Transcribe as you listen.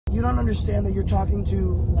You don't understand that you're talking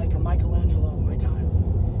to like a Michelangelo of my time,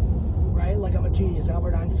 right? Like I'm a genius,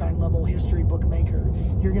 Albert Einstein level history bookmaker.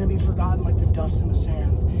 You're gonna be forgotten like the dust in the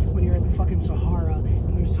sand when you're in the fucking Sahara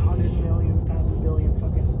and there's 100 million, 1,000 billion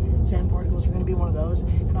fucking sand particles. You're gonna be one of those,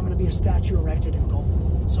 and I'm gonna be a statue erected in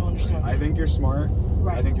gold. So understand. I think you're smart.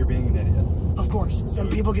 Right. I think you're being an idiot. Of course, so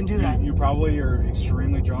and people can do that. You probably are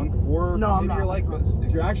extremely drunk, or no, I'm maybe not. you're like this.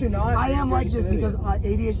 If you're actually not, I am like this because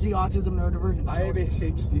ADHD, autism, neurodivergent. I have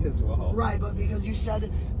ADHD as well. Right, but because you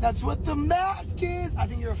said that's what the mask is, I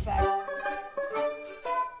think you're a fat.